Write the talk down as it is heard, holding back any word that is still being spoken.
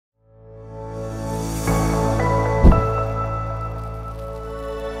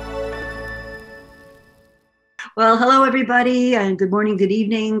Well, hello, everybody, and good morning, good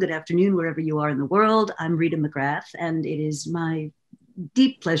evening, good afternoon, wherever you are in the world. I'm Rita McGrath, and it is my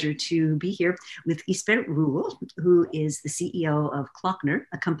deep pleasure to be here with Gisbert Rühl, who is the CEO of Klöckner,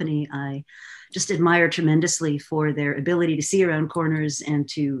 a company I just admire tremendously for their ability to see around corners and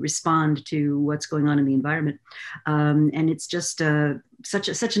to respond to what's going on in the environment. And it's just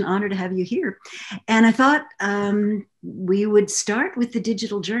such an honor to have you here. And I thought we would start with the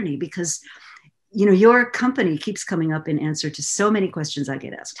digital journey because your company keeps coming up in answer to so many questions I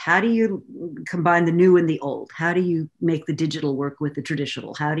get asked. How do you combine the new and the old? How do you make the digital work with the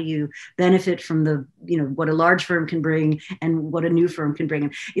traditional? How do you benefit from what a large firm can bring and what a new firm can bring?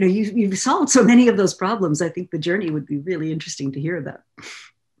 And, you've solved so many of those problems. I think the journey would be really interesting to hear about.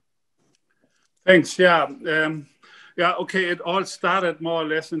 Thanks. Yeah. Okay. It all started more or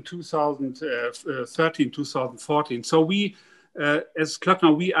less in 2013, 2014. So as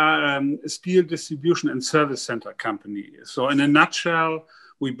Klöckner, we are a steel distribution and service center company. So in a nutshell,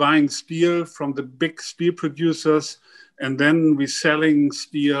 we're buying steel from the big steel producers, and then we're selling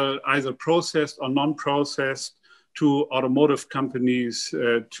steel either processed or non-processed to automotive companies,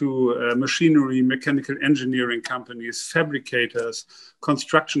 to machinery, mechanical engineering companies, fabricators,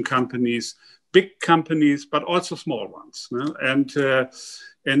 construction companies, big companies, but also small ones.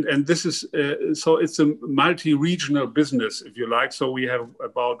 And this is, so it's a multi-regional business, if you like. So we have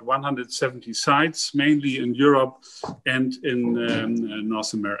about 170 sites, mainly in Europe and in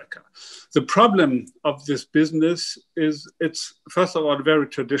North America. The problem of this business is it's, first of all, a very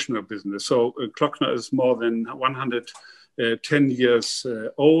traditional business. So Klöckner is more than 110 years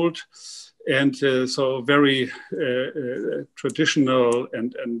old. And so very traditional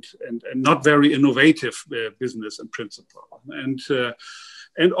and not very innovative business in principle.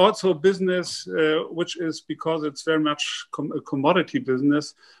 And also business, which is because it's very much a commodity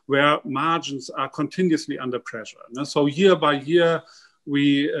business where margins are continuously under pressure. So year by year,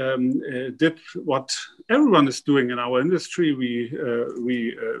 we did what everyone is doing in our industry.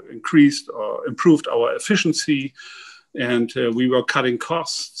 We increased or improved our efficiency, and we were cutting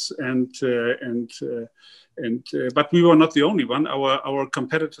costs, but we were not the only one. Our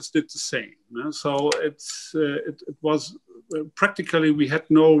competitors did the same. So it was practically we had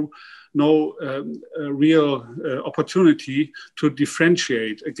no real opportunity to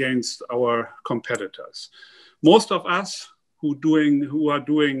differentiate against our competitors. Most of us who are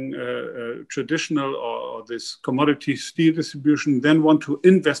doing traditional or this commodity steel distribution then want to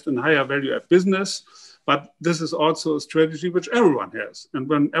invest in higher value add business. But this is also a strategy which everyone has. And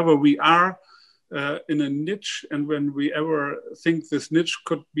whenever we are in a niche, and when we ever think this niche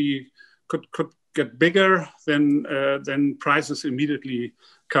could get bigger, then prices immediately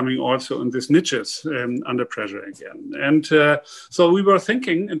coming also in these niches under pressure again. And so we were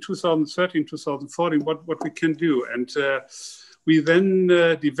thinking in 2013, 2014, what we can do. And we then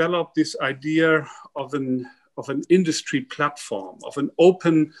developed this idea of an industry platform, of an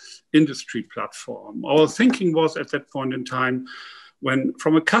open industry platform. Our thinking was at that point in time, when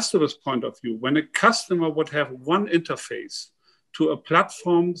from a customer's point of view, when a customer would have one interface to a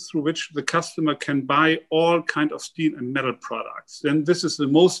platform through which the customer can buy all kind of steel and metal products, then this is the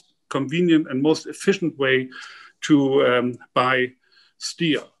most convenient and most efficient way to buy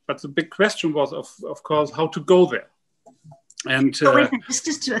steel. But the big question was, of course, how to go there. And wait a minute,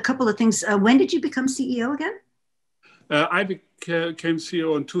 just a couple of things. When did you become CEO again? I became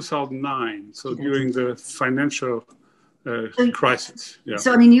CEO in 2009, so during the financial crisis. Yeah.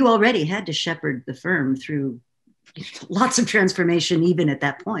 So, I mean, you already had to shepherd the firm through lots of transformation, even at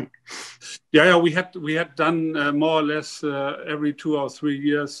that point. Yeah, we had done more or less every 2 or 3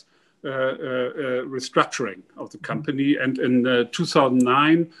 years restructuring of the company. And in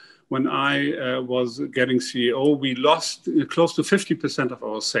 2009, when I was getting CEO, we lost close to 50% of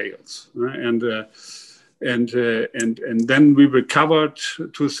our sales, right? And then we recovered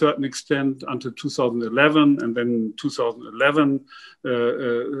to a certain extent until 2011, and then 2011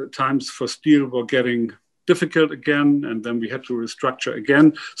 times for steel were getting difficult again, and then we had to restructure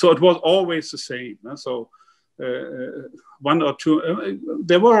again. So it was always the same. So 1 or 2,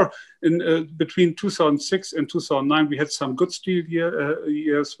 there were in between 2006 and 2009, we had some good steel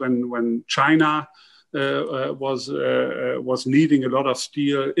years when China was needing a lot of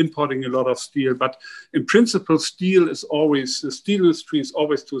steel, importing a lot of steel. But in principle, the steel industry is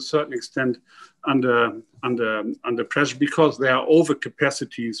always to a certain extent under pressure because there are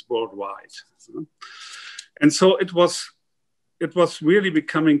overcapacities worldwide. And so it was really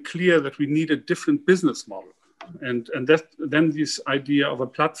becoming clear that we need a different business model. And then this idea of a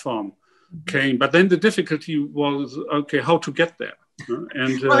platform came. But then the difficulty was, okay, how to get there?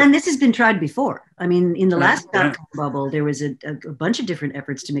 And this has been tried before. I mean, in the last bubble, there was a bunch of different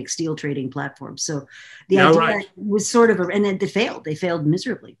efforts to make steel trading platforms. So the idea was sort of, and then they failed. They failed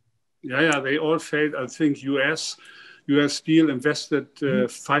miserably. Yeah, they all failed. I think U.S. Steel invested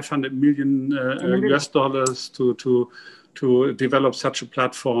 500 million US dollars to develop such a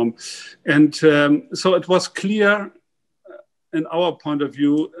platform, and so it was clear, in our point of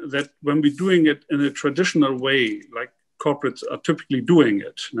view, that when we're doing it in a traditional way, like corporates are typically doing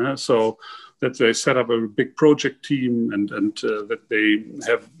it, so that they set up a big project team and that they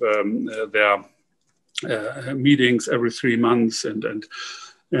have their meetings every 3 months and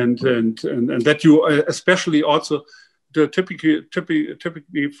that you especially also the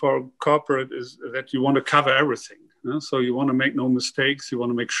typically for corporate is that you want to cover everything. So you want to make no mistakes. You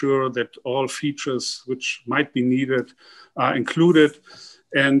want to make sure that all features which might be needed are included.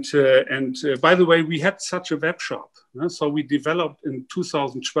 And by the way, we had such a web shop. So we developed in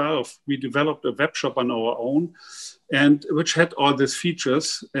 2012, we developed a web shop on our own, and which had all these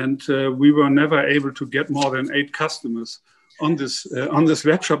features. And we were never able to get more than 8 customers on this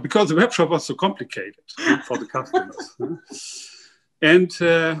web shop because the web shop was so complicated for the customers. And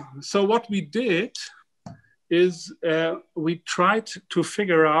so what we did is we tried to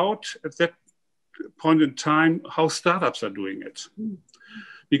figure out at that point in time how startups are doing it.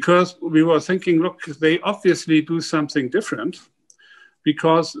 Because we were thinking, look, they obviously do something different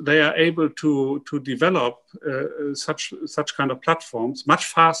because they are able to develop such kind of platforms much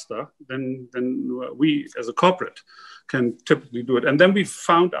faster than we as a corporate can typically do it. And then we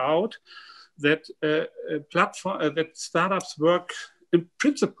found out that that startups work in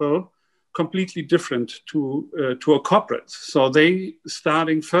principle completely different to a corporate. So they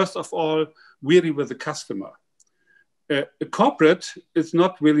starting first of all really with the customer. A corporate is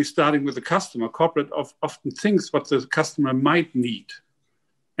not really starting with the customer. Corporate often thinks what the customer might need,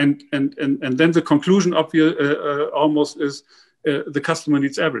 and then the conclusion almost is the customer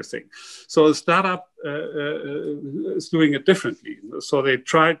needs everything. So a startup is doing it differently. So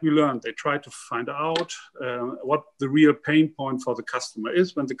we learned, they tried to find out what the real pain point for the customer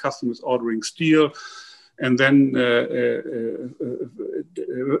is when the customer is ordering steel. And then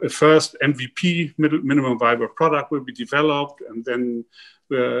first MVP, minimum viable product, will be developed. And then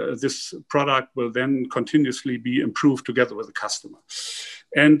this product will then continuously be improved together with the customer.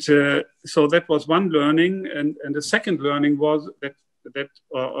 And so that was one learning. And the second learning was that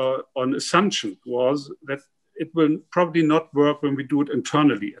an assumption was that it will probably not work when we do it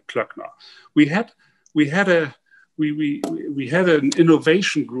internally at Klöckner. We had an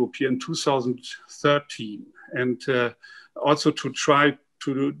innovation group here in 2013, and also to try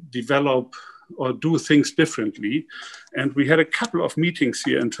to develop or do things differently. And we had a couple of meetings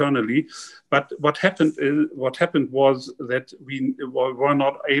here internally, but what happened was that we were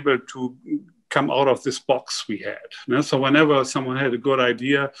not able to come out of this box we had. So whenever someone had a good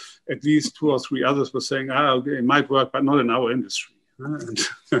idea, at least 2 or 3 others were saying, okay, it might work, but not in our industry.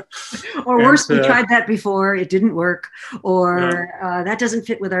 Or worse, we tried that before, it didn't work, or that doesn't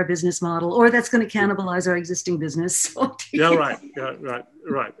fit with our business model, or that's going to cannibalize our existing business.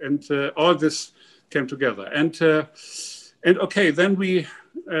 Right. And all this came together. And okay, then we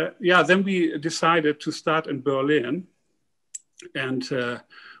decided to start in Berlin, and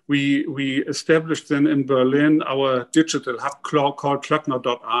we established then in Berlin our digital hub called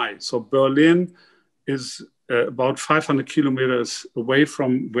Klöckner.ai. So Berlin is about 500 kilometers away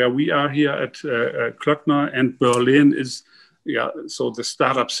from where we are here at Klöckner, and Berlin is so the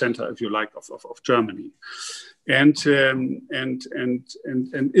startup center, if you like, of Germany. And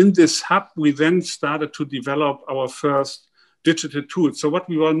in this hub, we then started to develop our first digital tools. So what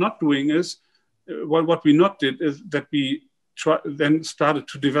we were not doing is, what we not did is that we then started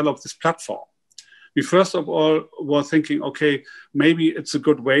to develop this platform. We first of all were thinking, okay, maybe it's a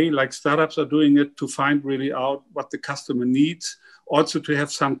good way, like startups are doing it, to find really out what the customer needs, also to have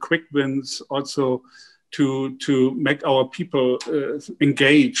some quick wins, also to make our people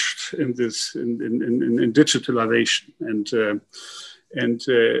engaged in this in digitalization.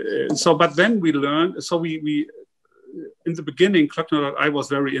 So, but then we learned. So we in the beginning, Klöckner.ai was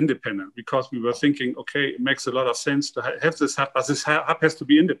very independent because we were thinking, okay, it makes a lot of sense to have this hub, but this hub has to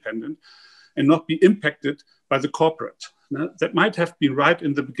be independent and not be impacted by the corporate. That might have been right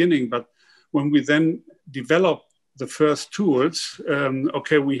in the beginning, but when we then developed the first tools,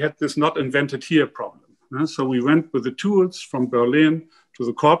 we had this not invented here problem. So we went with the tools from Berlin to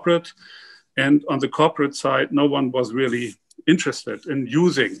the corporate, and on the corporate side, no one was really interested in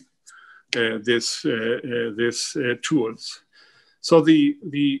using these tools. So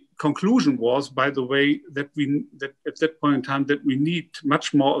the conclusion was, by the way, that at that point in time that we need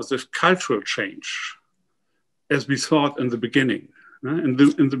much more of this cultural change, as we thought in the beginning. In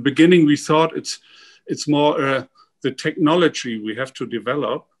the beginning, we thought it's more the technology we have to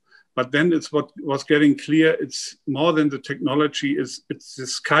develop, but then it's what was getting clear. It's more than the technology. It's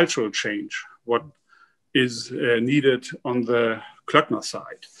this cultural change what is needed on the Klöckner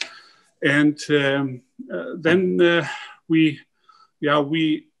side, and then we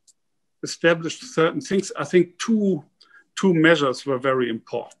established certain things. I think two measures were very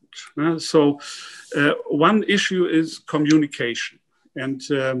important. So one issue is communication, and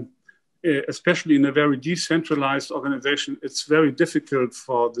especially in a very decentralized organization, it's very difficult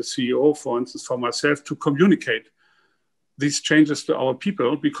for the CEO, for instance, for myself, to communicate these changes to our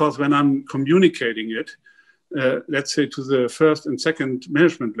people, because when I'm communicating it, let's say to the first and second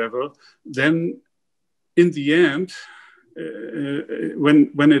management level, then in the end,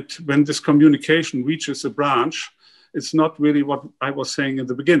 when this communication reaches a branch, it's not really what I was saying in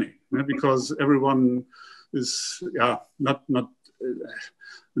the beginning, because everyone is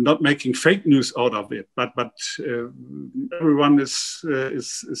not making fake news out of it, but everyone is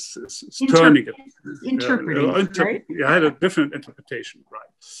turning it, interpreting, right? I had a different interpretation,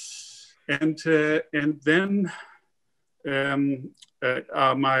 right? And then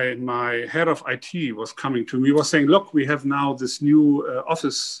my head of IT was coming to me, was saying, look, we have now this new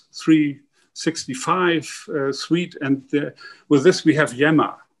Office 365 suite, and with this we have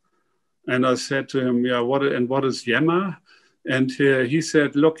Yammer. And I said to him, yeah, what is Yammer? And he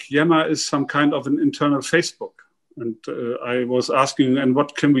said, look, Yammer is some kind of an internal Facebook. And I was asking, and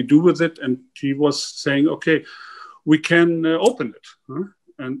what can we do with it? And he was saying, okay, we can open it.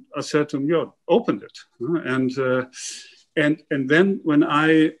 And I said to him, yeah, open it. And then when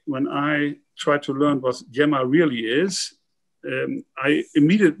I tried to learn what Yammer really is,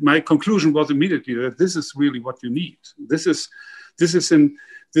 my conclusion was immediately that this is really what you need.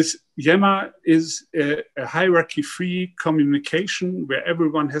 This Yammer is a hierarchy-free communication where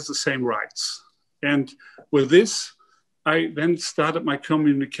everyone has the same rights. And with this, I then started my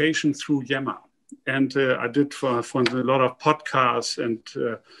communication through Yammer. And I did for a lot of podcasts, and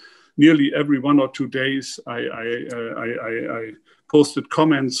nearly every 1 or 2 days, I posted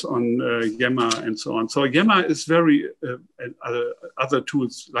comments on Yammer and so on. So Yammer is very, other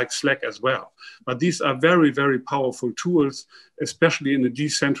tools like Slack as well. But these are very, very powerful tools, especially in a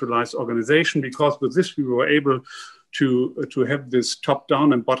decentralized organization, because with this we were able to have this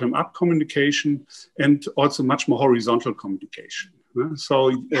top-down and bottom-up communication, and also much more horizontal communication.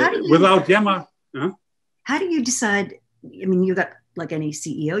 So without Yammer... How do you decide, I mean, you got, like any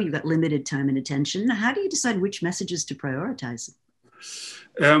CEO, you got limited time and attention. How do you decide which messages to prioritize?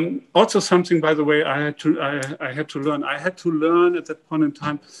 Also something, by the way, I had to learn. I had to learn at that point in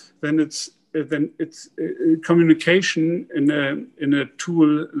time. Then it's communication in a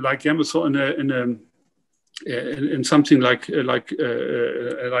tool like Yammer, so in something like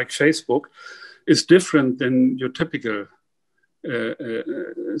Facebook, is different than your typical.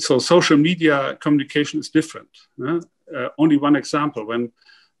 So social media communication is different. Only one example: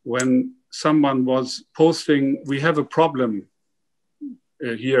 when someone was posting, we have a problem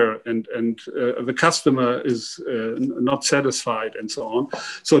here, and the customer is not satisfied, and so on.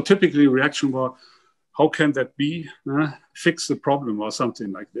 So typically, reaction was, "How can that be? Fix the problem," or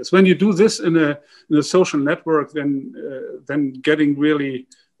something like this. When you do this in a social network, then getting really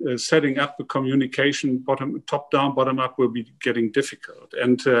setting up the communication top down, bottom up will be getting difficult.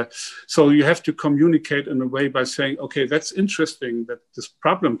 And so you have to communicate in a way by saying, okay, that's interesting that this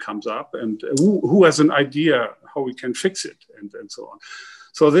problem comes up, and who has an idea how we can fix it, and so on.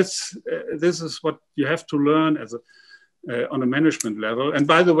 So this is what you have to learn as on a management level. And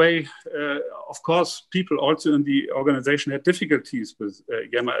by the way, of course, people also in the organization had difficulties with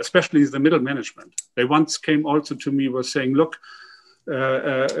Yammer, especially the middle management. They once came also to me, was saying, look,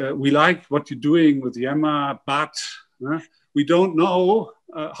 we like what you're doing with Yammer, but we don't know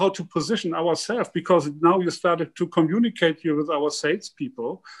how to position ourselves, because now you started to communicate here with our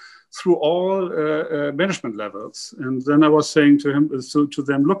salespeople through all management levels. And then I was saying to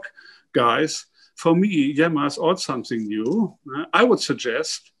them, look, guys, for me, Yammer is all something new. I would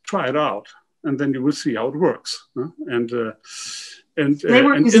suggest try it out, and then you will see how it works. And they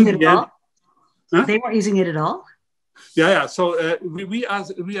weren't using it at all. They weren't using it at all. Yeah. So we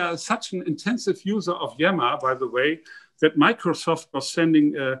are such an intensive user of Yammer, by the way, that Microsoft was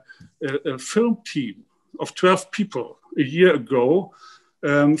sending a film team of 12 people a year ago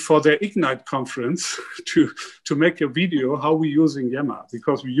for their Ignite conference to make a video how we're using Yammer,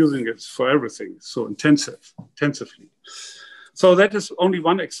 because we're using it for everything so intensively. So that is only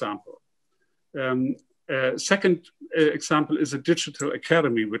one example. Second example is a digital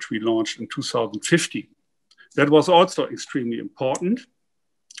academy, which we launched in 2015. That was also extremely important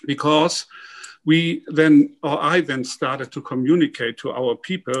because I then started to communicate to our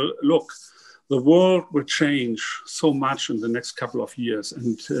people, look, the world will change so much in the next couple of years,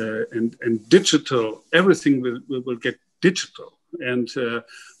 and digital, everything will get digital. And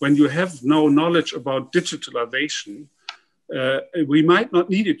when you have no knowledge about digitalization, we might not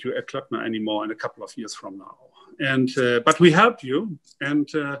need you at Klöckner anymore in a couple of years from now. And but we help you, and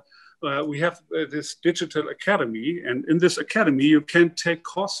we have this digital academy, and in this academy you can take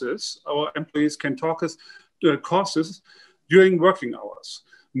courses. Our employees can courses during working hours.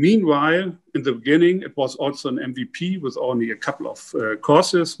 Meanwhile, in the beginning, it was also an MVP with only a couple of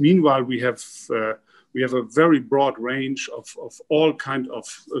courses. Meanwhile, we have a very broad range of all kinds of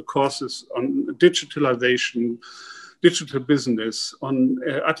courses on digitalization, digital business, on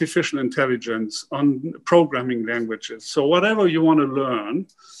artificial intelligence, on programming languages. So whatever you want to learn,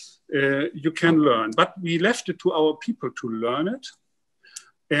 you can learn. But we left it to our people to learn it.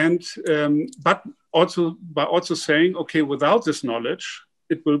 And but also by also saying, okay, without this knowledge,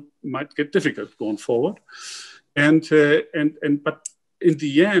 it might get difficult going forward. And but in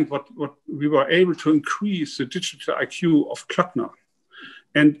the end, what we were able to increase the digital IQ of Klöckner.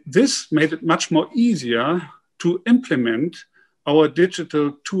 And this made it much more easier to implement our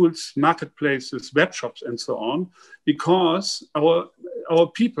digital tools, marketplaces, web shops, and so on, because our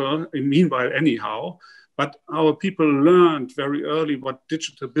people, meanwhile anyhow, but our people learned very early what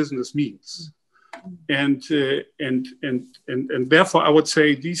digital business means. And therefore, I would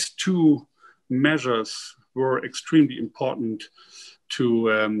say these two measures were extremely important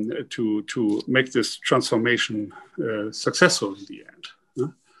to make this transformation successful in the end.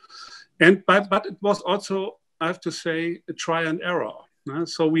 But it was also, I have to say, a try and error.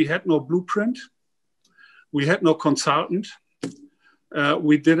 So we had no blueprint, we had no consultant.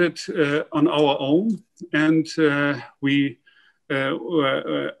 We did it on our own, and we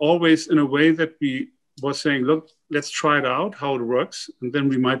were always in a way that we were saying, look, let's try it out, how it works, and then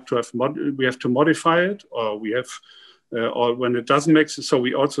we have to modify it, or we have, or when it doesn't make sense. So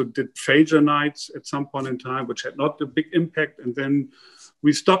we also did failure nights at some point in time, which had not a big impact, and then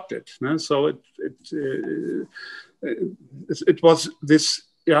we stopped it. So it was this,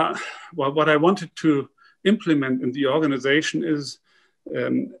 yeah. Well, what I wanted to implement in the organization is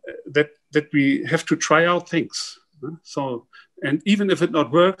that we have to try out things. So, and even if it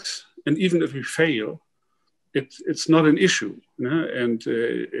not works, and even if we fail, it's not an issue.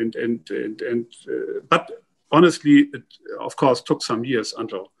 But honestly, it of course took some years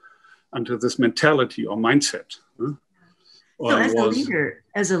until this mentality or mindset. So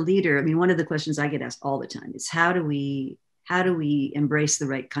as a leader, I mean, one of the questions I get asked all the time is how do we embrace the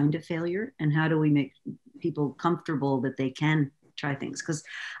right kind of failure, and how do we make people comfortable that they can try things? Because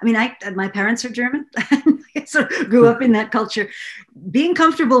I mean, my parents are German, so grew up in that culture. Being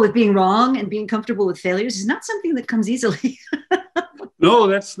comfortable with being wrong and being comfortable with failures is not something that comes easily. No,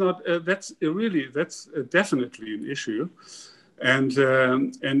 that's not. That's definitely an issue, and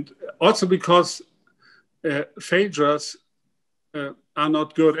also because failures are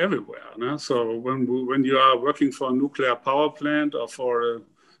not good everywhere. No? So when you are working for a nuclear power plant or for an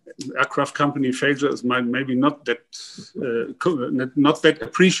aircraft company, failure is maybe not that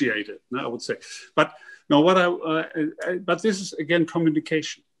appreciated. No, I would say, but no. But this is again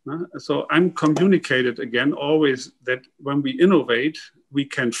communication. No? So I'm communicated again always that when we innovate, we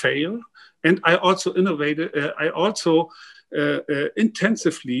can fail, and I also innovated. I also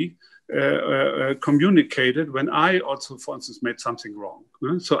intensively communicated when I also, for instance, made something wrong.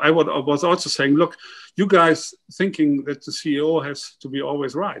 So I was also saying, look, you guys thinking that the CEO has to be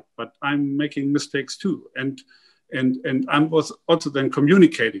always right, but I'm making mistakes too. And I was also then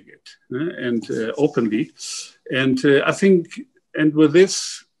communicating it and openly. And I think, and with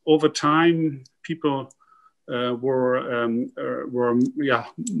this, over time, people were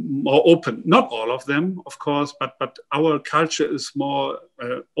more open. Not all of them, of course, but our culture is more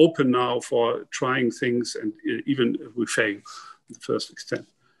open now for trying things, and even if we fail to the first extent.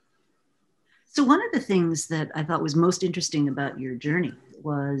 So one of the things that I thought was most interesting about your journey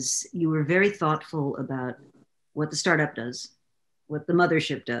was you were very thoughtful about what the startup does, what the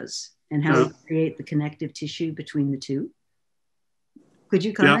mothership does, and how you create the connective tissue between the two. Could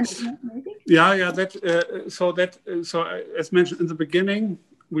you comment on that, maybe? So as mentioned in the beginning,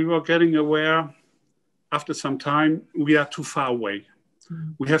 we were getting aware after some time we are too far away.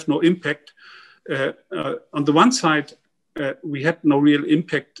 Mm-hmm. We have no impact. On the one side, we had no real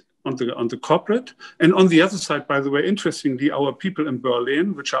impact on the corporate. And on the other side, by the way, interestingly, our people in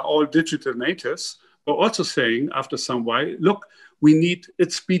Berlin, which are all digital natives, were also saying after some while, look,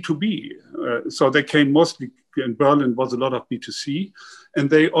 it's B2B. So they came mostly in Berlin, was a lot of B2C. And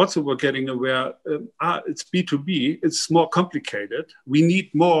they also were getting aware, it's B2B, it's more complicated. We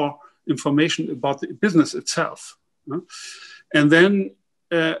need more information about the business itself. And then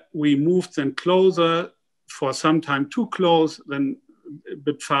we moved then closer, for some time too close, then a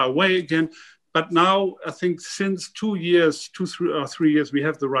bit far away again. But now I think since 2 years, 3 or 3 years, we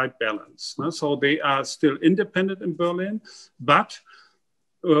have the right balance. So they are still independent in Berlin, but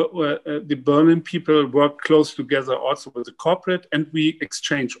the Berlin people work close together also with the corporate, and we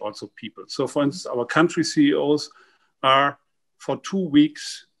exchange also people. So for instance, our country CEOs are for 2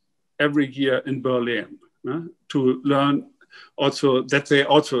 weeks every year in Berlin to learn also that they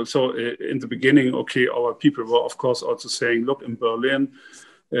also, so in the beginning, okay, our people were of course also saying, look, in Berlin,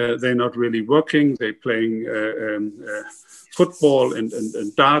 they're not really working, they're playing football and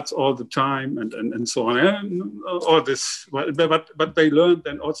darts all the time and so on. And all this, but they learned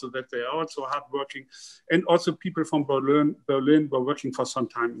then also that they are also hardworking. And also people from Berlin were working for some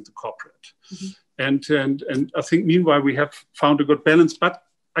time in the corporate. Mm-hmm. And I think meanwhile we have found a good balance, but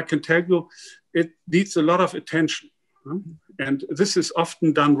I can tell you it needs a lot of attention. And this is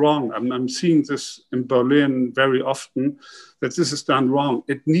often done wrong. I'm seeing this in Berlin very often, that this is done wrong.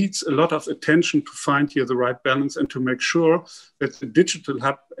 It needs a lot of attention to find here the right balance and to make sure that the digital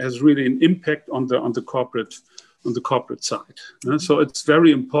hub has really an impact on the corporate side. So it's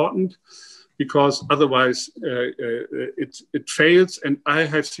very important, because otherwise it fails. And I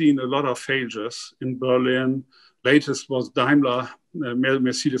have seen a lot of failures in Berlin. Latest was Daimler,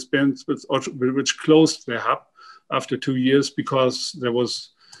 Mercedes-Benz, which closed their hub after 2 years because there was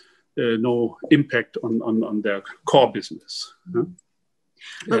no impact on their core business.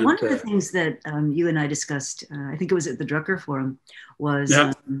 But one of the things that you and I discussed, I think it was at the Drucker Forum, was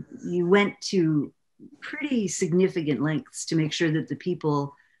you went to pretty significant lengths to make sure that the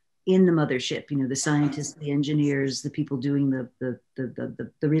people in the mothership, the scientists, the engineers, the people doing the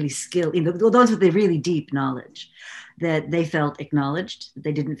really skilled, those with the really deep knowledge, that they felt acknowledged, that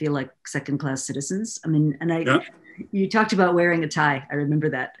they didn't feel like second-class citizens. I mean, and you talked about wearing a tie. I remember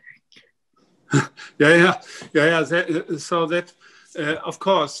that. So that, of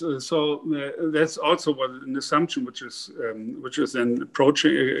course, that's also an assumption which is then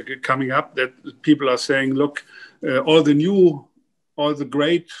coming up, that people are saying, look, all the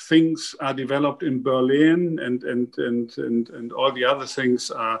great things are developed in Berlin, and all the other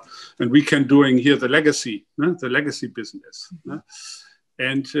things are, and we can doing here the legacy business.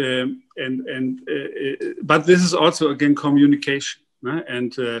 But this is also again communication,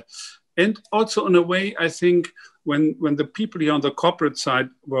 and also in a way I think when the people here on the corporate side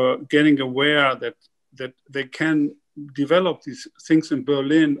were getting aware that they can develop these things in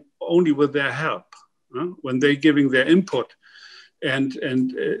Berlin only with their help, when they're giving their input. And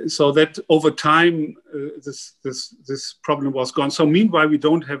so that over time, this problem was gone. So meanwhile, we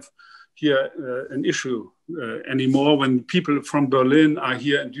don't have here an issue anymore. When people from Berlin are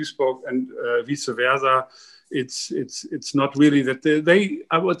here in Duisburg and vice versa, it's not really that they,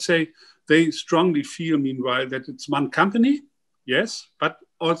 I would say, they strongly feel meanwhile that it's one company, yes, but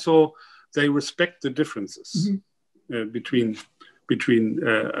also they respect the differences between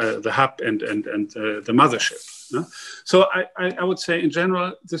the hub and the mothership. So I would say in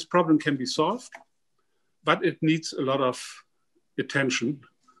general, this problem can be solved, but it needs a lot of attention,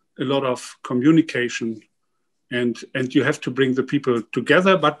 a lot of communication, and you have to bring the people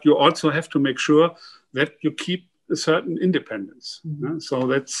together, but you also have to make sure that you keep a certain independence. So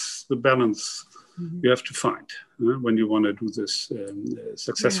that's the balance you have to find when you want to do this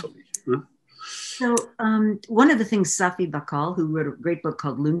successfully. So one of the things Safi Bakal, who wrote a great book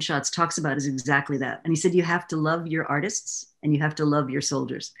called Loon Shots, talks about is exactly that. And he said, you have to love your artists and you have to love your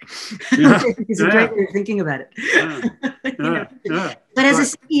soldiers. It's a great way of thinking about it. But as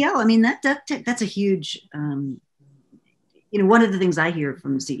a CEO, I mean, that's a huge, one of the things I hear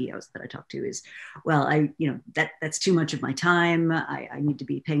from CEOs that I talk to is, well, that's too much of my time. I need to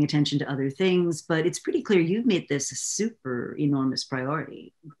be paying attention to other things. But it's pretty clear you've made this a super enormous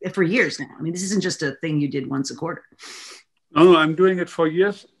priority for years now. I mean, this isn't just a thing you did once a quarter. Oh, I'm doing it for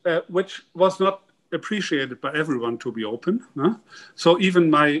years, which was not appreciated by everyone, to be open. So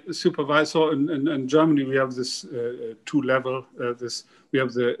even my supervisor in Germany, we have this two-level, we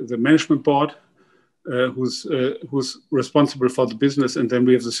have the management board, who's responsible for the business, and then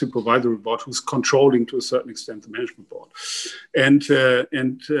we have the supervisory board who's controlling to a certain extent the management board. And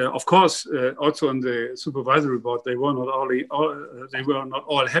of course, also on the supervisory board, they were not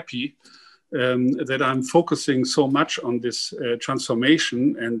all happy that I'm focusing so much on this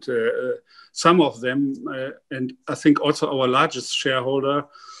transformation, and some of them, and I think also our largest shareholder,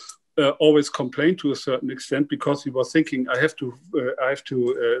 always complained to a certain extent because he was thinking I have to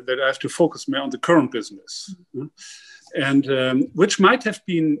focus more on the current business, and which might have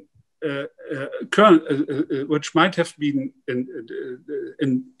been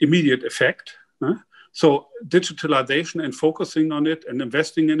in immediate effect. So digitalization and focusing on it and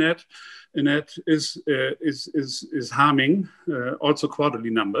investing in it is harming also quarterly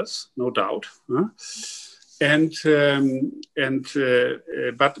numbers, no doubt.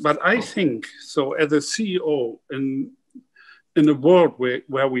 But I think so. As a CEO in a world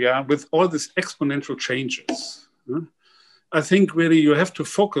where we are with all these exponential changes, I think really you have to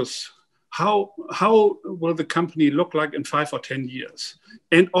focus how will the company look like in 5 or 10 years,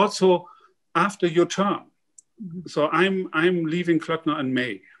 and also after your term. So I'm leaving Klöckner in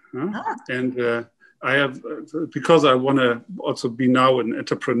May, and I have, because I want to also be now an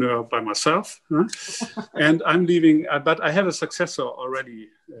entrepreneur by myself, and I'm leaving, but I have a successor already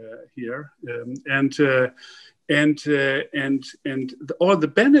here, and all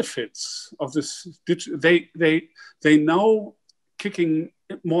the benefits of this, they now kicking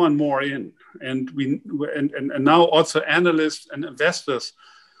more and more in, and now also analysts and investors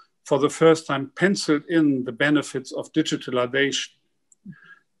for the first time penciled in the benefits of digitalization.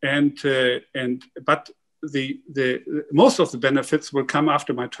 But the most of the benefits will come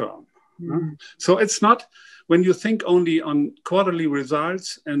after my term. So it's not when you think only on quarterly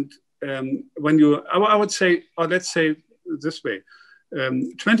results, and when you, I would say, or let's say this way,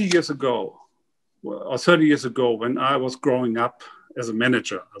 20 years ago or 30 years ago, when I was growing up as a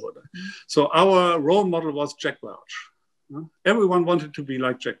manager, so our role model was Jack Welch. Everyone wanted to be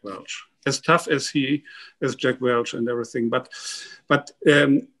like Jack Welch, as tough as Jack Welch and everything. But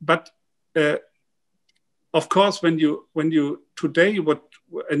of course, when you today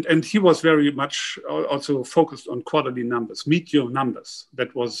and he was very much also focused on quarterly numbers, meet your numbers.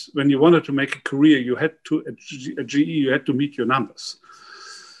 That was when you wanted to make a career, you had to at GE, you had to meet your numbers.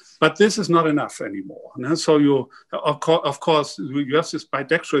 But this is not enough anymore. So you, of course, you have this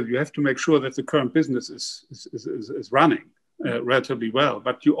bidirectional. You have to make sure that the current business is running relatively well.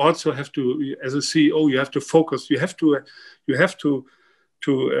 But you also have to, as a CEO, you have to focus. You have to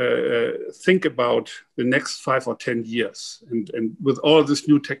think about the next 5 or 10 years, and with all these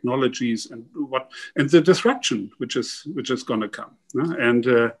new technologies and the disruption which is going to come, and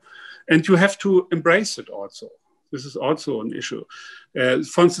you have to embrace it also. This is also an issue.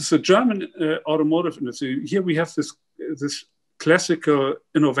 For instance, the German automotive industry, here we have this classical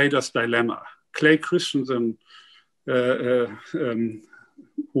innovator's dilemma. Clay Christensen,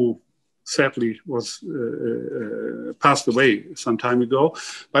 who sadly was passed away some time ago,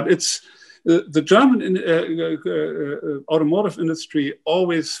 but it's the German automotive industry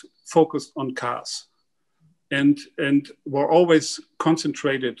always focused on cars, and were always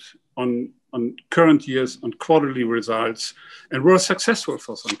concentrated on current years, on quarterly results, and were successful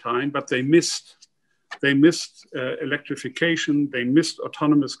for some time, but they missed electrification, they missed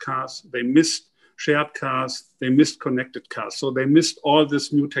autonomous cars, they missed shared cars, they missed connected cars. So they missed all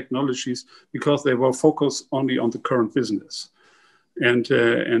these new technologies because they were focused only on the current business. And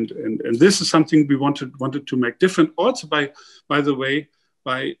this is something we wanted to make different. Also, by the way,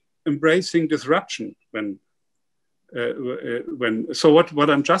 by embracing disruption so what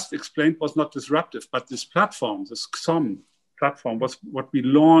I'm just explained was not disruptive, but this platform, this XOM platform, was what we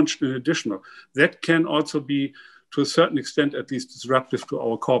launched in additional. That can also be, to a certain extent, at least disruptive to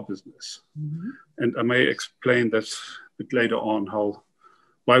our core business. And I may explain that a bit later on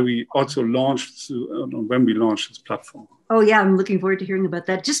why we also launched, when we launched this platform. Oh yeah, I'm looking forward to hearing about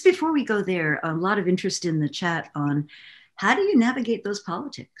that. Just before we go there, a lot of interest in the chat on how do you navigate those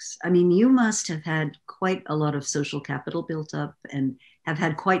politics? I mean, you must have had quite a lot of social capital built up and have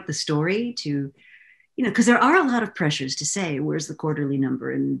had quite the story to, because there are a lot of pressures to say, where's the quarterly number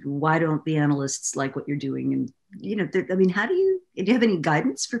and why don't the analysts like what you're doing? And, I mean, do you have any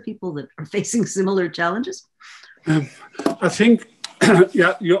guidance for people that are facing similar challenges? I think,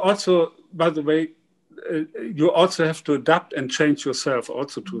 you also, by the way, you also have to adapt and change yourself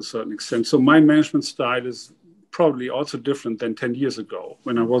also to a certain extent. So my management style is probably also different than 10 years ago,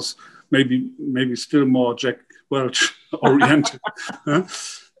 when I was maybe still more Jack Welch oriented.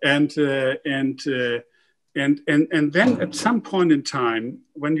 And then at some point in time,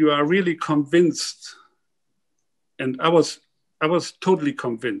 when you are really convinced, and I was totally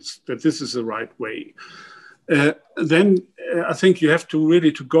convinced that this is the right way, then I think you have to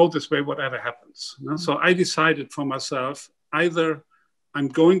really to go this way, whatever happens. You know? So I decided for myself, either I'm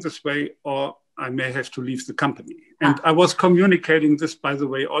going this way or I may have to leave the company. And I was communicating this, by the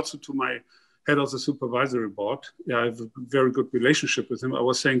way, also to my head of the supervisory board. Yeah, I have a very good relationship with him. I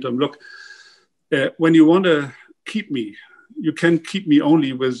was saying to him, look, when you want to keep me, you can keep me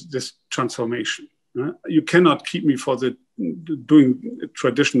only with this transformation. You cannot keep me for the doing it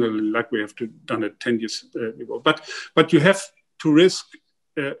traditionally like we have done it 10 years ago. But you have to risk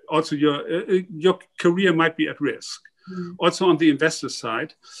also your career might be at risk. Also on the investor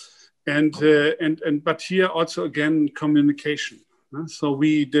side, but here also again communication. So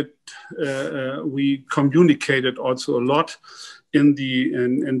we communicated also a lot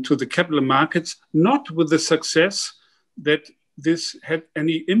into the capital markets, not with the success that this had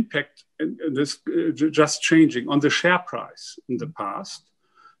any impact in this just changing on the share price in the past.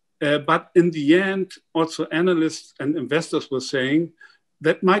 But in the end, also analysts and investors were saying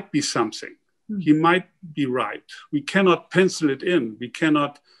that might be something. He might be right. We cannot pencil it in. We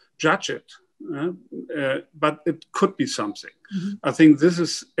cannot judge it. But it could be something. I think this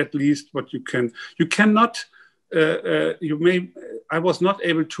is at least what you cannot, I was not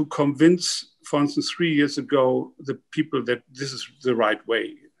able to convince, for instance, 3 years ago, the people that this is the right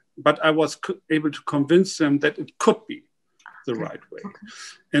way. But I was able to convince them that it could be the right way. Okay.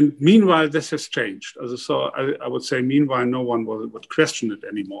 And meanwhile, this has changed. So I would say, meanwhile, no one would question it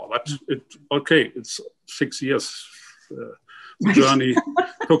anymore. But it's 6 years. The journey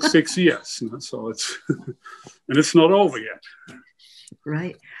took 6 years. You know, so it's, and it's not over yet.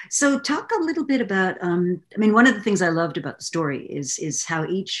 Right. So talk a little bit about, one of the things I loved about the story is how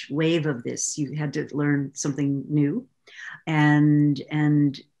each wave of this, you had to learn something new. And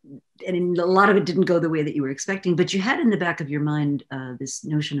a lot of it didn't go the way that you were expecting, but you had in the back of your mind this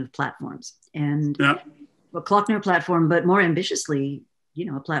notion of platforms and a Klöckner platform, but more ambitiously,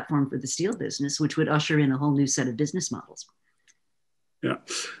 a platform for the steel business, which would usher in a whole new set of business models. Yeah.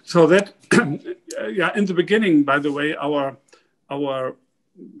 So that, in the beginning, by the way, our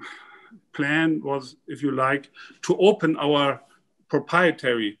plan was, if you like, to open our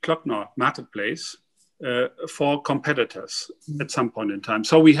proprietary Klöckner marketplace for competitors at some point in time.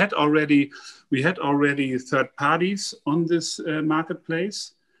 So we had already third parties on this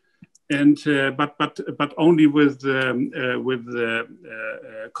marketplace, and but only with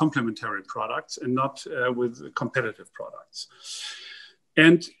complementary products and not with competitive products.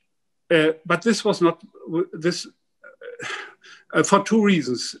 And but this was not this for two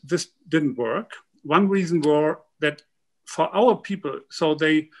reasons. This didn't work. One reason was that for our people,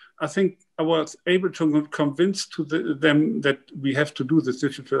 I think I was able to convince them that we have to do this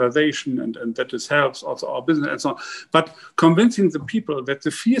digitalization and that this helps also our business and so on. But convincing the people that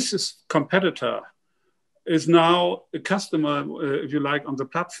the fiercest competitor is now a customer, if you like, on the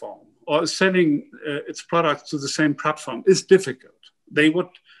platform or selling its products to the same platform is difficult.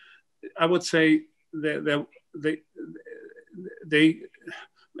 I would say, they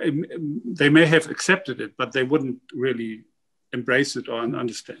may have accepted it, but they wouldn't really embrace it or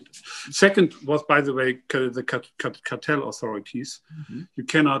understand it. Second was, by the way, the cartel authorities. Mm-hmm. You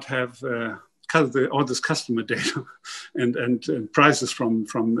cannot have all this customer data and prices from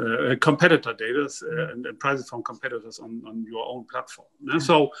competitor data and prices from competitors on your own platform. Yeah.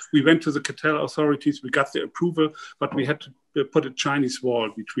 So we went to the cartel authorities, we got the approval, but we had to put a Chinese wall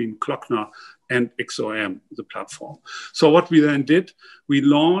between Klöckner and XOM, the platform. So what we then did, we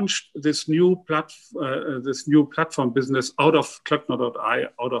launched this new platform business out of Klöckner.ai,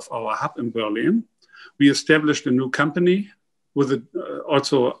 out of our hub in Berlin. We established a new company with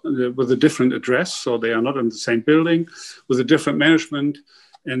a different address, so they are not in the same building, with a different management,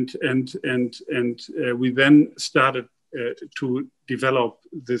 and we then started to develop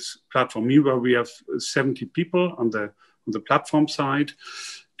this platform. Meanwhile, we have 70 people on the platform side,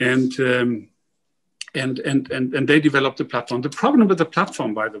 and they developed the platform. The problem with the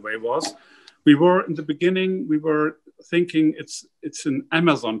platform, by the way, was in the beginning we were thinking it's an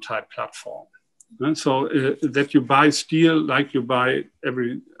Amazon type platform. And so that you buy steel like you buy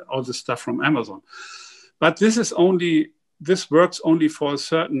all the stuff from Amazon. But this works only for a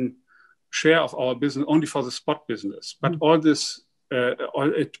certain share of our business, only for the spot business. But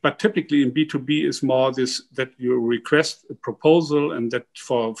but typically in B2B is more this, that you request a proposal and that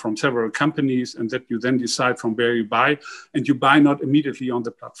from several companies, and that you then decide from where you buy, and you buy not immediately on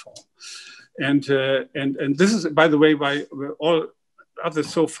the platform. And this is, by the way, why others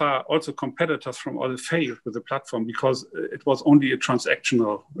so far, also competitors from others, failed with the platform because it was only a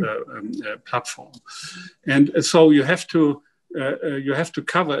transactional platform. And so you have to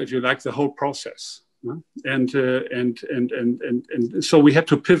cover, if you like, the whole process. And so we had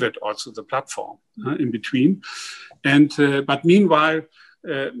to pivot also the platform in between. And but meanwhile,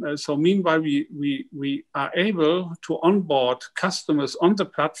 we are able to onboard customers on the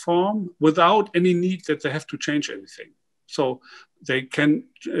platform without any need that they have to change anything. So they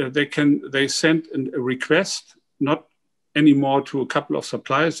send a request, not anymore to a couple of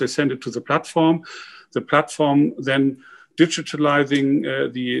suppliers. They send it to the platform. The platform then digitalizing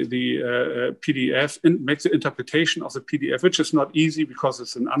the PDF and makes the interpretation of the PDF, which is not easy because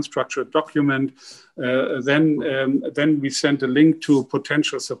it's an unstructured document. Then we send a link to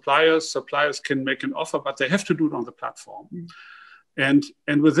potential suppliers. Suppliers can make an offer, but they have to do it on the platform. And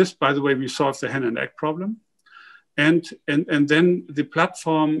with this, by the way, we solve the hen and egg problem. And then the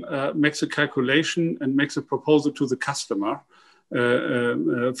platform makes a calculation and makes a proposal to the customer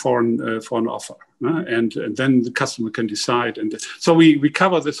for an offer, and then the customer can decide. And so we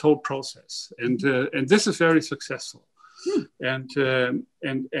cover this whole process, and this is very successful.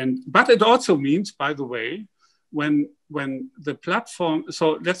 But it also means, by the way, when the platform.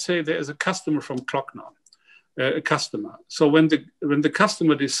 So let's say there is a customer from Klöckner, a customer. So when the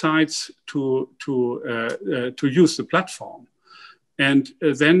customer decides to use the platform, and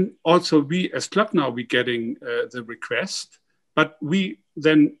then also we as Klöckner we getting the request. But we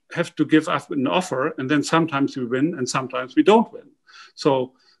then have to give up an offer, and then sometimes we win, and sometimes we don't win.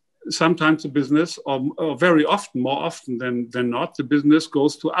 So sometimes the business, or very often, more often than not, the business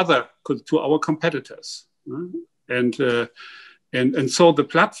goes to our competitors, and so the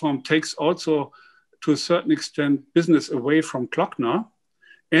platform takes also, to a certain extent, business away from Klöckner,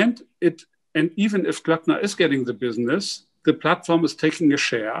 and even if Klöckner is getting the business, the platform is taking a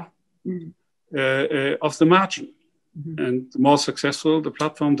share of the margin. And the more successful the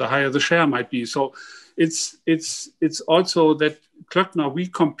platform, the higher the share might be. So it's also that Klöckner, we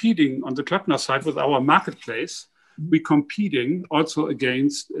competing on the Klöckner side with our marketplace, we competing also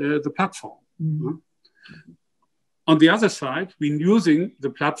against the platform. On the other side, we're using the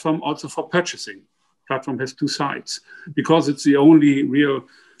platform also for purchasing. Platform has two sides because it's the only real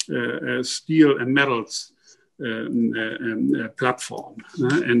steel and metals platform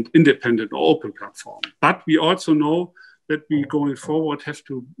and independent or open platform. But we also know that we going forward have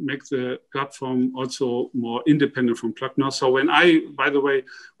to make the platform also more independent from Klöckner. So when I'm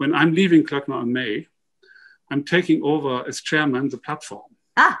leaving Klöckner in May, I'm taking over as chairman the platform.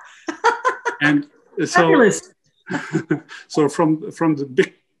 And so, so from the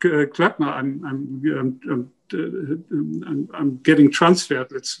big Klöckner, I'm getting transferred,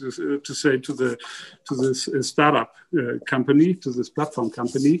 to say, to this startup company, to this platform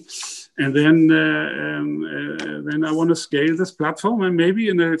company, and then I want to scale this platform, and maybe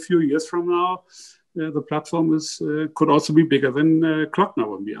in a few years from now, the platform could also be bigger than Klöckner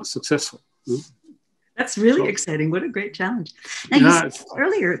when we are successful. That's really exciting. What a great challenge. Now, you said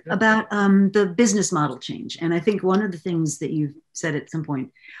earlier about the business model change. And I think one of the things that you said at some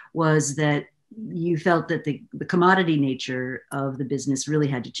point was that you felt that the commodity nature of the business really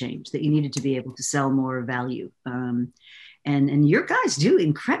had to change, that you needed to be able to sell more value. And your guys do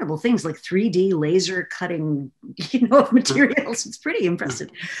incredible things like 3D laser cutting, of materials. It's pretty impressive.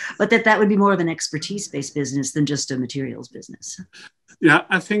 But that would be more of an expertise-based business than just a materials business. Yeah,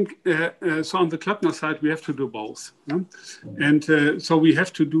 I think so. On the Klöckner side, we have to do both, and so we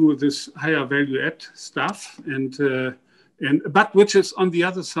have to do this higher value add stuff, but which is on the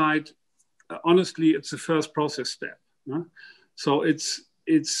other side. Honestly, it's the first process step. So it's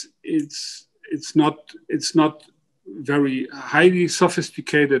not very highly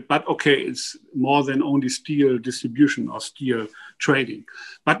sophisticated, but okay, it's more than only steel distribution or steel trading.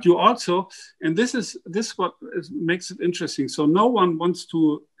 But you also, and this what makes it interesting. So no one wants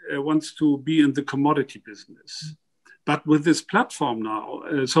to be in the commodity business. But with this platform now,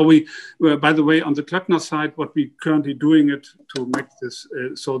 so by the way, on the Klöckner side, what we currently doing it to make this,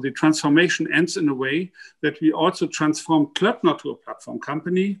 so the transformation ends in a way that we also transform Klöckner to a platform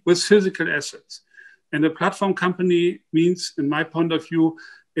company with physical assets. And a platform company means, in my point of view,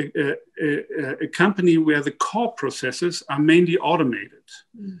 a company where the core processes are mainly automated.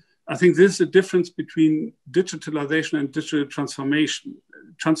 I think this is the difference between digitalization and digital transformation.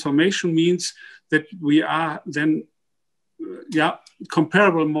 Transformation means that we are then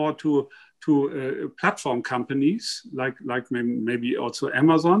comparable more to platform companies like maybe also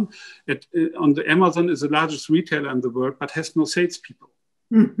Amazon. On the Amazon is the largest retailer in the world, but has no salespeople.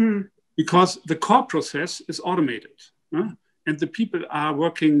 Because the core process is automated. and the people are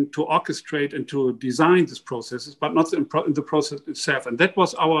working to orchestrate and to design these processes, but not in the process itself. And that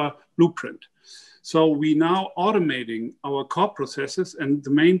was our blueprint. So we now automating our core processes, and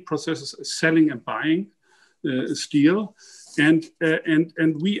the main processes is selling and buying steel, and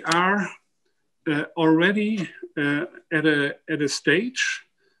we are already at a stage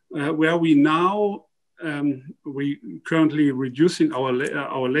where we now we currently reducing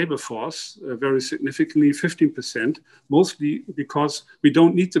our labor force very significantly, 15%, mostly because we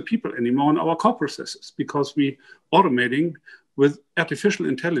don't need the people anymore in our core processes, because we automating with artificial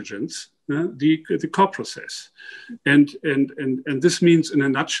intelligence the core process, and this means, in a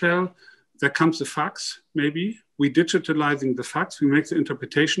nutshell, there comes the fax. Maybe we digitalizing the fax, we make the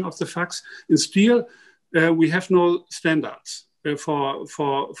interpretation of the fax. In steel, we have no standards for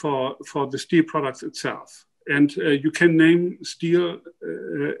the steel products itself. And you can name steel,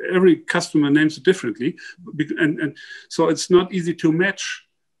 every customer names it differently. And so it's not easy to match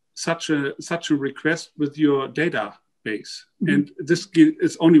such a request with your database. Mm-hmm. And this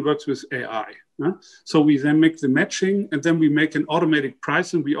only works with AI. So we then make the matching, and then we make an automatic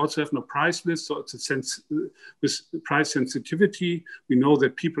pricing. We also have no price list, so it's with price sensitivity. We know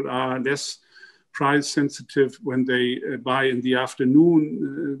that people are less price sensitive when they buy in the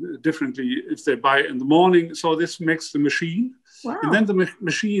afternoon, differently if they buy in the morning. So this makes the machine, wow. And then the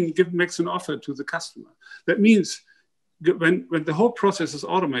machine makes an offer to the customer. That means when the whole process is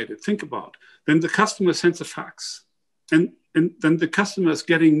automated, think about, then the customer sends a fax, and then the customer is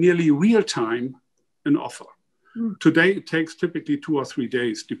getting nearly real time an offer. Today, it takes typically 2 or 3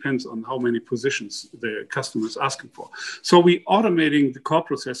 days, depends on how many positions the customer is asking for. So we automating the core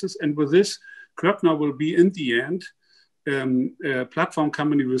processes, and with this, Klöckner will be, in the end, a platform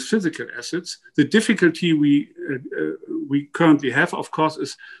company with physical assets. The difficulty we currently have, of course,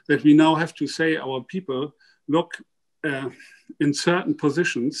 is that we now have to say our people, look, in certain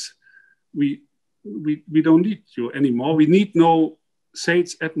positions, we don't need you anymore. We need no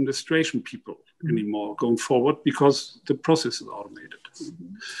sales administration people anymore going forward, because the process is automated.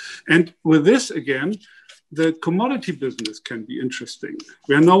 Mm-hmm. And with this, again, the commodity business can be interesting,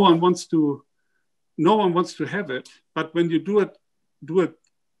 where no one wants to have it, but when you do it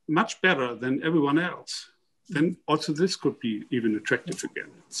much better than everyone else, then also this could be even attractive again.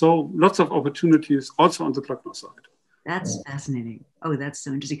 So lots of opportunities also on the Klöckner side. That's fascinating. Oh, that's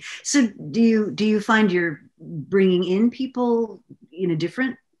so interesting. So do you find you're bringing in people in a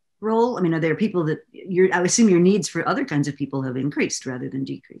different role? I mean, are there people that I assume your needs for other kinds of people have increased rather than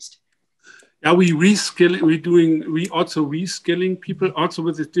decreased? Yeah, we also reskilling people also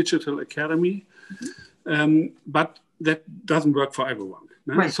with the digital academy. Mm-hmm. But that doesn't work for everyone.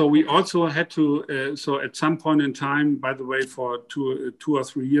 Right. So we also had to, so at some point in time, by the way, for two or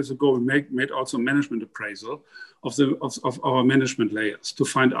 3 years ago, we made also management appraisal of our management layers to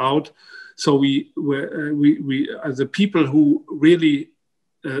find out. So we the people who really,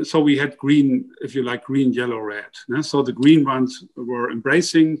 so we had green, if you like, green, yellow, red. So the green ones were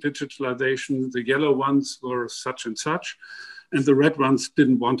embracing digitalization, the yellow ones were such and such, and the red ones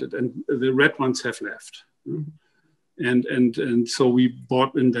didn't want it, and the red ones have left. Mm-hmm. And so we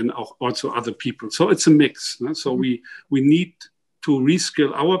brought in then also other people. So it's a mix. So we need to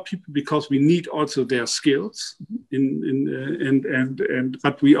reskill our people, because we need also their skills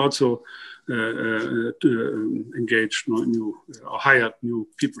but we also engaged or hired new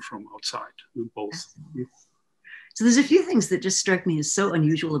people from outside, both. So there's a few things that just struck me as so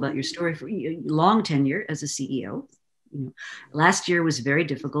unusual about your story. For long tenure as a CEO. Last year was very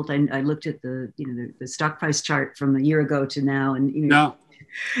difficult. I looked at the stock price chart from a year ago to now, and it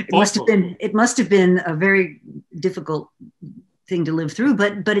must have been a very difficult thing to live through.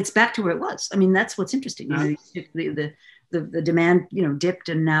 But it's back to where it was. I mean, that's what's interesting. The demand dipped,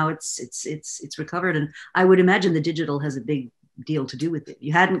 and now it's recovered. And I would imagine the digital has a big deal to do with it.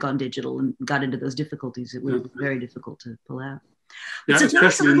 You hadn't gone digital and got into those difficulties, it would have been very difficult to pull out. So tell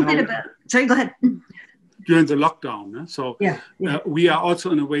us a little bit about. Sorry, go ahead. During the lockdown. So we are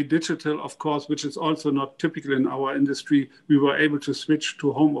also in a way digital, of course, which is also not typical in our industry. We were able to switch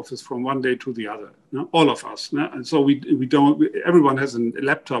to home office from one day to the other, all of us. And so we don't, everyone has a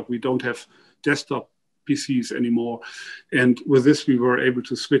laptop. We don't have desktop PCs anymore. And with this, we were able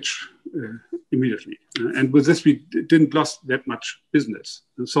to switch immediately. And with this, we didn't lose that much business.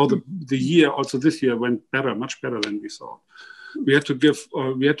 And so the year, also this year, went better, much better than we thought. We had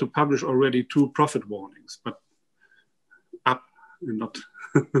to publish already 2 profit warnings, but up and not.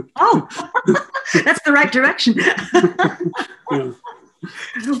 Oh, that's the right direction.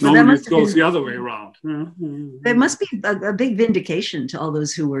 Normally it goes the other way around. There must be a big vindication to all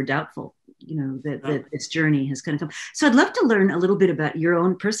those who were doubtful that this journey has kind of come. So I'd love to learn a little bit about your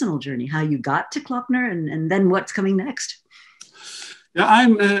own personal journey, how you got to Klöckner, and then what's coming next. Yeah,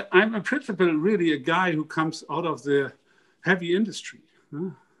 I'm a principal, really a guy who comes out of the heavy industry.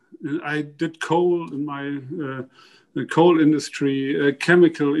 I did coal in my the coal industry,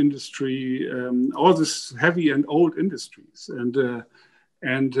 chemical industry, all this heavy and old industries,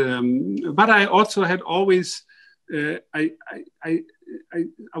 but I also had always I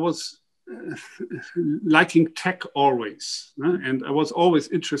was liking tech always, and I was always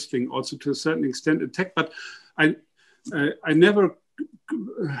interesting also to a certain extent in tech, but I never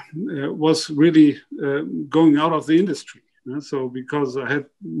was really going out of the industry. So because I had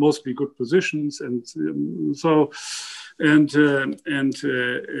mostly good positions, and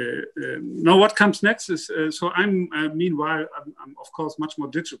now what comes next is so I'm meanwhile I'm of course much more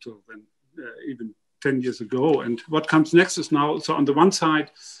digital than even 10 years ago. And what comes next is now, so on the one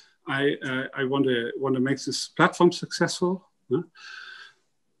side, I want to make this platform successful.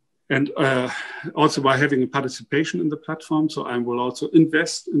 And also by having a participation in the platform. So I will also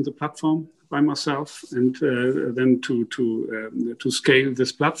invest in the platform by myself, and then to scale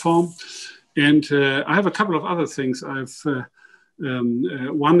this platform. And I have a couple of other things. One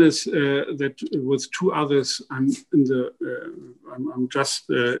is that with two others, I'm just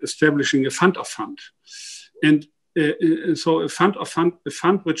establishing a fund of fund. And so a fund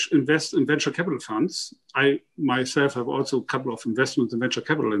which invests in venture capital funds. I myself have also a couple of investments in venture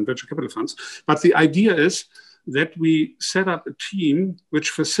capital funds. But the idea is that we set up a team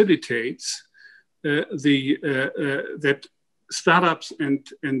which facilitates that startups and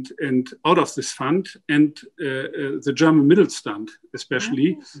out of this fund and the German Mittelstand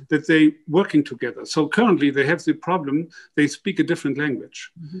especially, that they working together. So currently they have the problem, they speak a different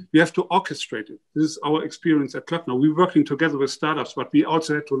language. We have to orchestrate it. This is our experience at Klöckner. We're working together with startups, but we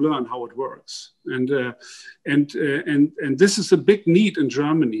also had to learn how it works. And this is a big need in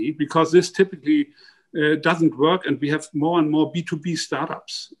Germany, because this typically doesn't work, and we have more and more B2B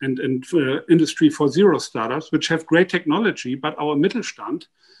startups and industry 4.0 startups, which have great technology, but our Mittelstand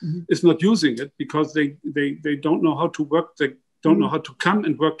is not using it because they don't know how to work, they don't know how to come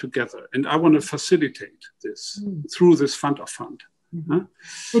and work together. And I want to facilitate this through this fund of fund.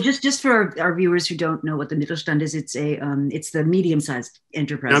 So just for our viewers who don't know what the Mittelstand is, it's the medium-sized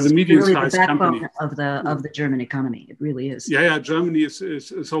enterprise. Yeah, the medium-sized really the backbone company of the German economy. It really is. Yeah. Germany is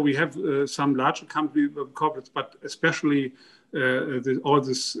so we have some larger company corporates, but especially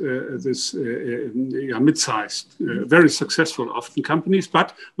mid-sized, very successful often companies,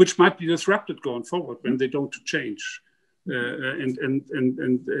 but which might be disrupted going forward when they don't change. And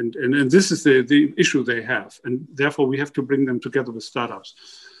this is the issue they have, and therefore we have to bring them together with startups.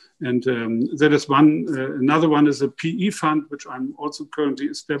 And that is one. Another one is a PE fund, which I'm also currently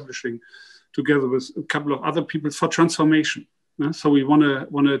establishing together with a couple of other people for transformation. So we want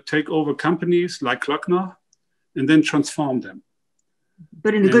to take over companies like Klöckner and then transform them.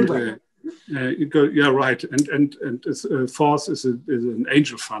 But in a good way. Yeah, right. And fourth is an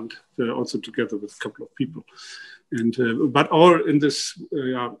angel fund, also together with a couple of people. And but all in this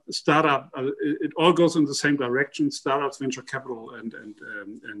startup, it all goes in the same direction: startups, venture capital, and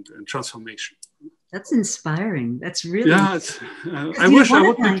transformation. That's inspiring. That's really. Yeah, I wish I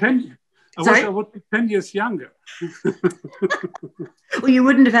would be 10. I wish I would be 10 years younger. Well, you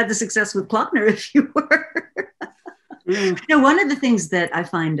wouldn't have had the success with Klöckner if you were. One of the things that I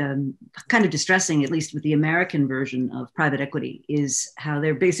find kind of distressing, at least with the American version of private equity, is how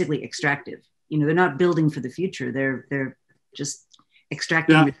they're basically extractive. They're not building for the future. They're just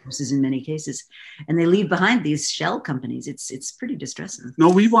extracting resources in many cases, and they leave behind these shell companies. It's pretty distressing. No,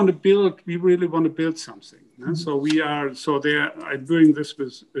 we really want to build something. So I'm doing this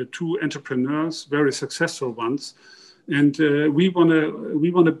with two entrepreneurs, very successful ones. And we want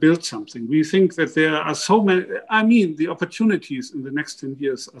to build something. We think that there are so many. I mean, the opportunities in the next 10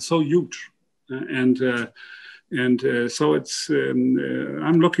 years are so huge, so it's.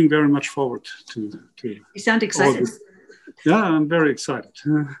 I'm looking very much forward to. You sound excited. Yeah, I'm very excited.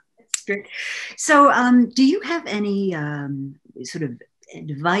 That's great. So, do you have any sort of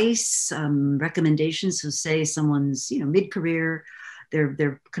advice, recommendations? So, say someone's mid-career.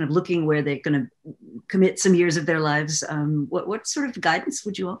 They're kind of looking where they're going to commit some years of their lives. What sort of guidance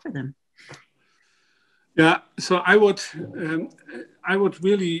would you offer them? Yeah, so I would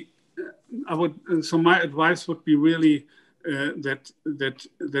really, so my advice would be really that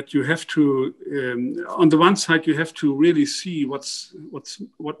you have to, on the one side, you have to really see what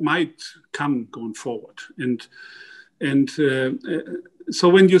might come going forward, and so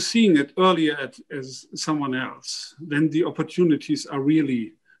when you're seeing it earlier as someone else, then the opportunities are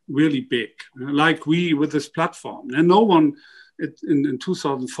really really big, like we with this platform. And no one in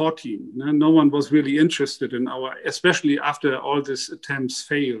 2014, no one was really interested in especially after all these attempts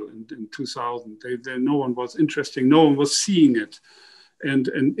failed in 2000. No one was interested, no one was seeing it. And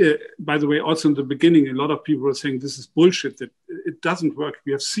by the way, also in the beginning, a lot of people were saying this is bullshit, that it doesn't work.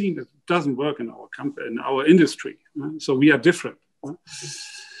 We have seen it doesn't work in our company, in our industry. So we are different.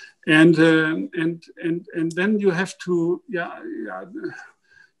 And then you have to,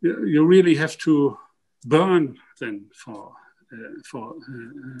 you really have to burn then for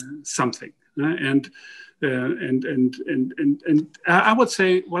something. And I would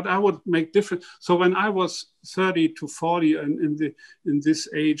say what I would make different. So when I was 30 to 40 and in this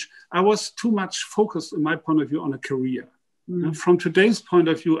age, I was too much focused, in my point of view, on a career. From today's point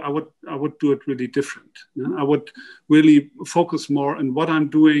of view, I would do it really different. I would really focus more on what I'm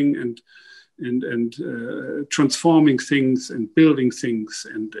doing and transforming things and building things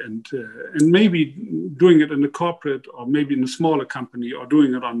and maybe doing it in a corporate or maybe in a smaller company or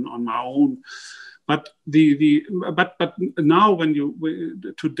doing it on my own. But but now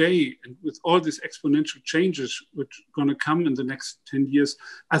today, and with all these exponential changes which are going to come in the next 10 years,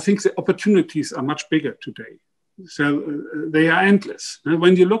 I think the opportunities are much bigger today. So they are endless.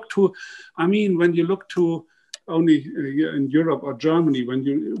 When you look to only in Europe or Germany, a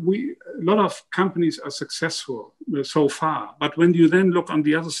lot of companies are successful so far. But when you then look on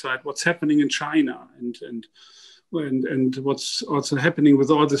the other side, what's happening in China and what's also happening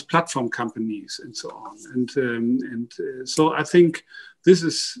with all these platform companies and so on. So I think this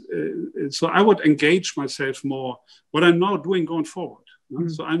is, so I would engage myself more what I'm now doing going forward.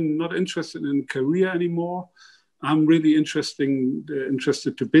 So I'm not interested in career anymore. I'm really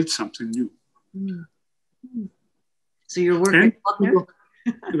interested to build something new. So your work at Klöckner?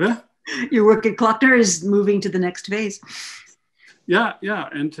 Your work at Klöckner is moving to the next phase. Yeah,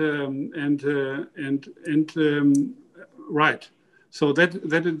 and right. So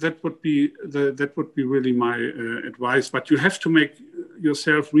that would be really my advice. But you have to make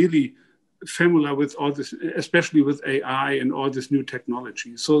yourself really familiar with all this, especially with AI and all this new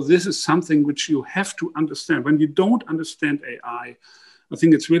technology. So this is something which you have to understand. When you don't understand AI, I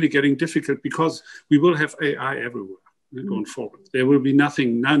think it's really getting difficult because we will have AI everywhere going forward. There will be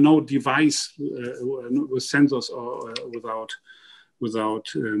no device with sensors or without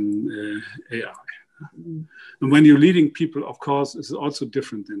AI. And when you're leading people, of course, it's also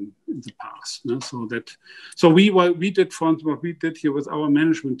different than in the past. So we did, for instance, what we did here with our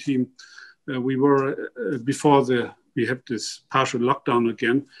management team. We were before we had this partial lockdown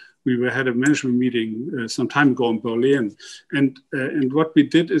again. We had a management meeting some time ago in Berlin, and what we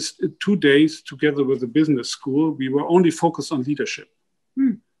did is 2 days together with the business school. We were only focused on leadership.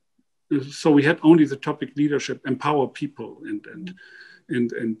 So we had only the topic leadership, empower people, and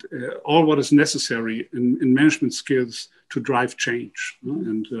all what is necessary in management skills to drive change.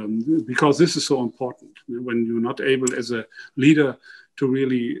 And because this is so important, when you're not able as a leader to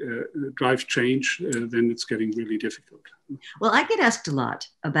really drive change, then it's getting really difficult. Well, I get asked a lot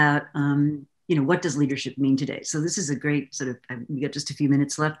about, what does leadership mean today? So this is a great we got just a few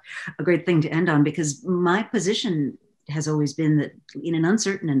minutes left, a great thing to end on, because my position has always been that in an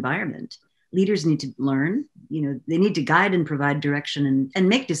uncertain environment, leaders need to learn, they need to guide and provide direction and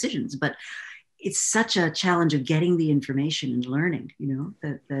make decisions. But it's such a challenge of getting the information and learning,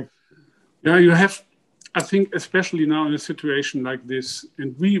 that. Yeah, you have, I think, especially now in a situation like this,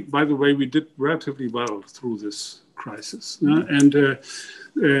 and by the way, we did relatively well through this crisis. And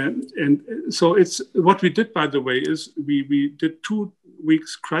so it's what we did, by the way, is we did 2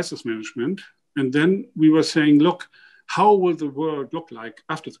 weeks crisis management. And then we were saying, look, how will the world look like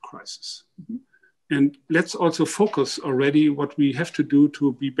after the crisis? And let's also focus already what we have to do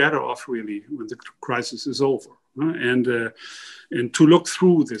to be better off really when the crisis is over. And to look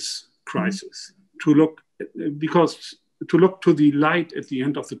through this crisis, to look to the light at the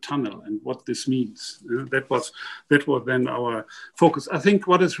end of the tunnel and what this means. That was then our focus. I think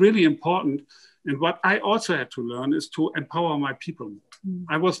what is really important, and what I also had to learn, is to empower my people more.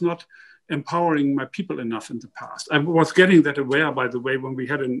 I was not empowering my people enough in the past. I was getting that aware, by the way, when we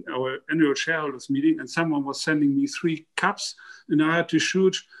had our annual shareholders meeting, and someone was sending me 3 cups, and I had to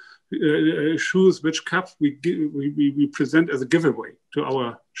choose which cup we present as a giveaway to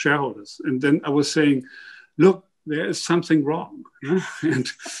our shareholders. And then I was saying, look, there is something wrong.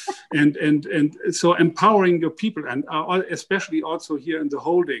 and so empowering your people, and especially also here in the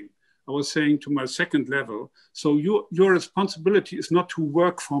holding, I was saying to my second level, so your responsibility is not to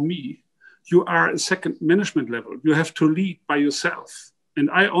work for me. You are a second management level. You have to lead by yourself. And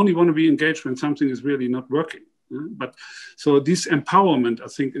I only want to be engaged when something is really not working. But so this empowerment, I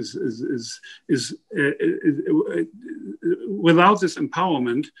think, is without this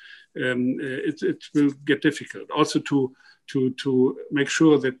empowerment, it will get difficult. Also to make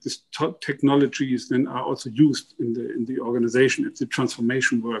sure that this technologies then are also used in the organization, if the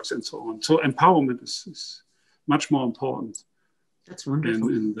transformation works and so on. So empowerment is much more important. That's wonderful.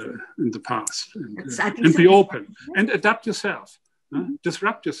 Than in the past. And be open and adapt yourself.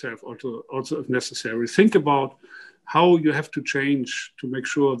 Disrupt yourself also if necessary. Think about how you have to change to make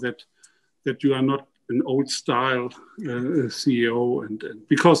sure that you are not an old style CEO, and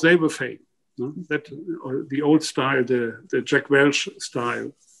because they will fail. That or the old style, the Jack Welch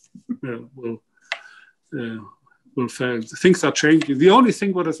style, will fail. Things are changing. The only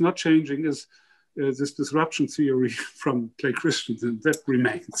thing what is not changing is this disruption theory from Clay Christensen. That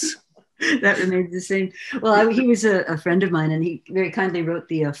remains. That remains the same. Well, he was a friend of mine, and he very kindly wrote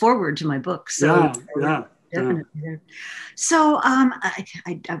the foreword to my book. So yeah. Definitely. Yeah. So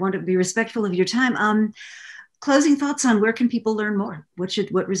I want to be respectful of your time. Closing thoughts on where can people learn more?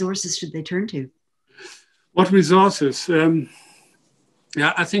 What resources should they turn to? What resources?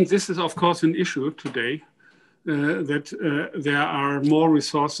 I think this is, of course, an issue today, that there are more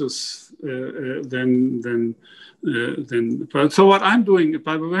resources than. So what I'm doing,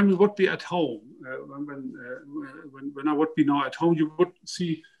 when we would be at home, when I would be now at home, you would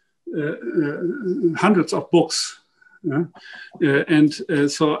see hundreds of books, and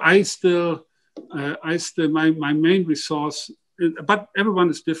so I still my main resource, but everyone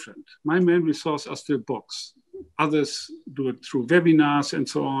is different. My main resource are still books. Others do it through webinars and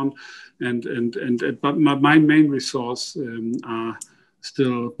so on, but my main resource are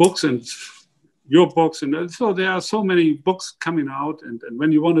still books and your books, and so there are so many books coming out, and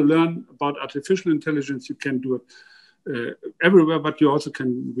when you want to learn about artificial intelligence, you can do it everywhere, but you also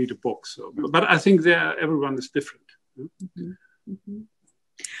can read a book. So, but I think everyone is different. Mm-hmm. Mm-hmm.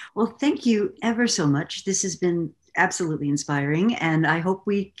 Well, thank you ever so much. This has been absolutely inspiring, and I hope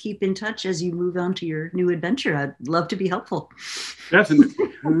we keep in touch as you move on to your new adventure. I'd love to be helpful.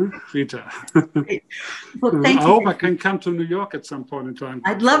 Definitely, Rita. Well, thank you. I hope I can come to New York at some point in time.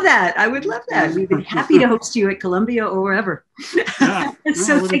 I'd love that. I would love that. We'd be happy to host you at Columbia or wherever. Yeah,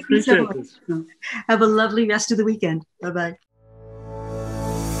 So thank you so much. this. Have a lovely rest of the weekend. Bye-bye.